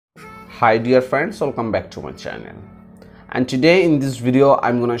Hi dear friends, welcome back to my channel. And today in this video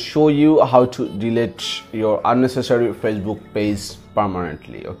I'm gonna show you how to delete your unnecessary Facebook page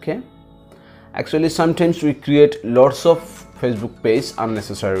permanently. Okay, actually sometimes we create lots of Facebook page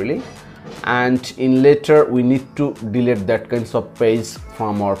unnecessarily, and in later we need to delete that kinds of page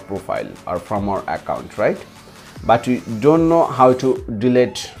from our profile or from our account, right? But we don't know how to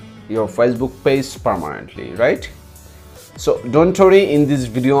delete your Facebook page permanently, right? So don't worry, in this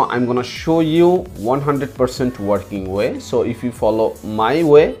video I'm gonna show you 100% working way. So if you follow my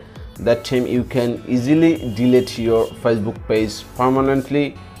way, that time you can easily delete your Facebook page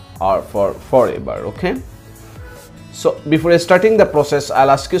permanently or for forever. Okay, so before starting the process,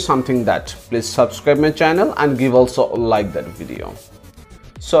 I'll ask you something, that please subscribe my channel and give also like that video.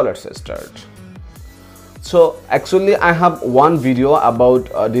 So let's start. So actually I have one video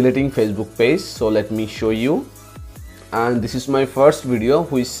about deleting Facebook page, so let me show you. And this is my first video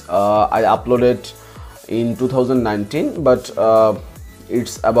which I uploaded in 2019, but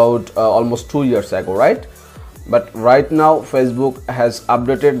it's about almost 2 years ago, right? But right now Facebook has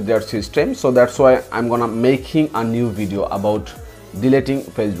updated their system, so that's why I'm gonna making a new video about deleting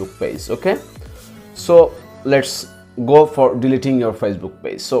Facebook page. Okay, so let's go for deleting your Facebook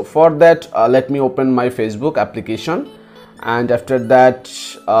page. So for that let me open my Facebook application, and after that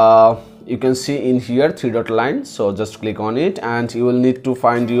you can see in here 3-dot line, so just click on it and you will need to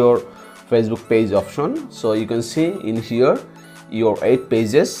find your Facebook page option. So you can see in here your 8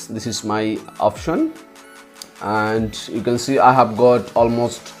 pages, this is my option, and you can see I have got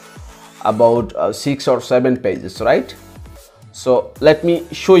almost about 6 or 7 pages, right? So let me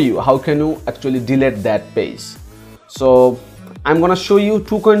show you how can you actually delete that page. So I'm gonna show you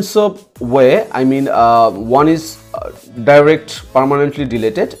 2 kinds of way. I mean one is direct permanently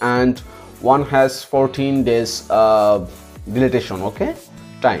deleted, and one has 14 days deletion, okay,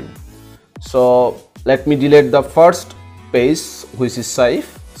 time. So let me delete the first page, which is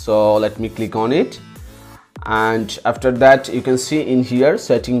safe. So let me click on it, and after that you can see in here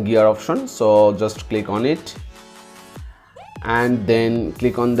setting gear option, so just click on it and then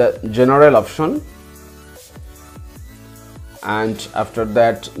click on the general option, and after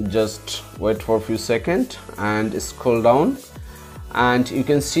that just wait for a few seconds and scroll down, and you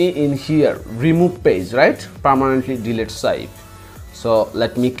can see in here remove page, right? Permanently delete save. So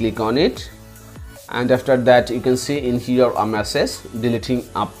let me click on it, and after that you can see in here a message, deleting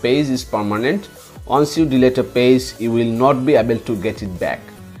a page is permanent. Once you delete a page you will not be able to get it back.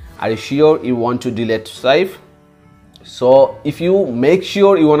 Are you sure you want to delete save? So if you make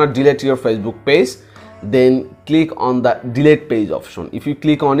sure you want to delete your Facebook page, then click on the delete page option. If you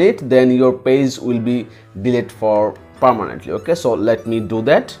click on it, then your page will be deleted for permanently. Okay, so let me do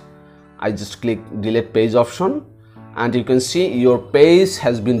that. I just click delete page option, and you can see your page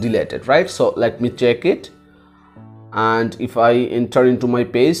has been deleted, right? So let me check it, and if I enter into my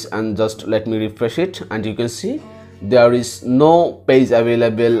page and just let me refresh it, and you can see there is no page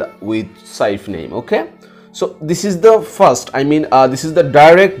available with safe name. Okay, so this is the first, I mean this is the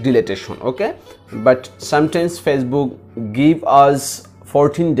direct deletion. Okay, but sometimes Facebook give us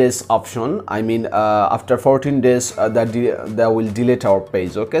 14 days option. I mean after 14 days they will delete our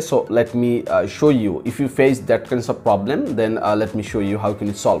page. Okay, so let me show you. If you face that kind of problem, then let me show you how can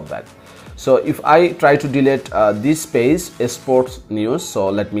you solve that. So if I try to delete this page, sports news, so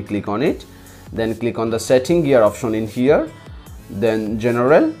let me click on it, then click on the setting gear option in here, then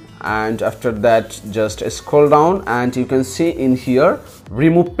general, and after that just scroll down, and you can see in here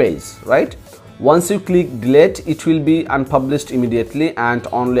remove page, right? Once you click delete, it will be unpublished immediately and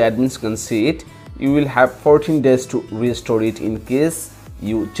only admins can see it. You will have 14 days to restore it in case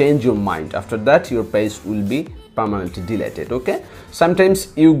you change your mind. After that your page will be permanently deleted. Okay,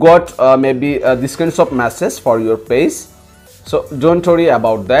 sometimes you got maybe this kinds of message for your page, so don't worry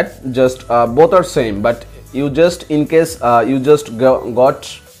about that. Just both are same, but you just in case you just got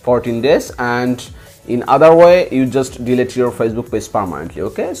 14 days, and in other way you just delete your Facebook page permanently.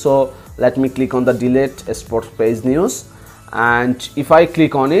 Okay, so let me click on the delete sports page news, and if I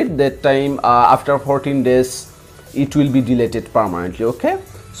click on it, that time after 14 days it will be deleted permanently. Okay,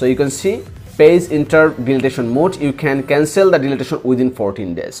 so you can see page enter deletion mode, you can cancel the deletion within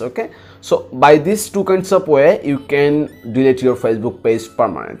 14 days. Okay, so by these 2 kinds of way you can delete your Facebook page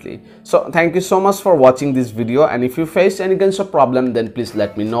permanently. So thank you so much for watching this video, and if you face any kinds of problem, then please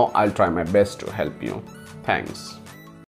let me know. I'll try my best to help you. Thanks.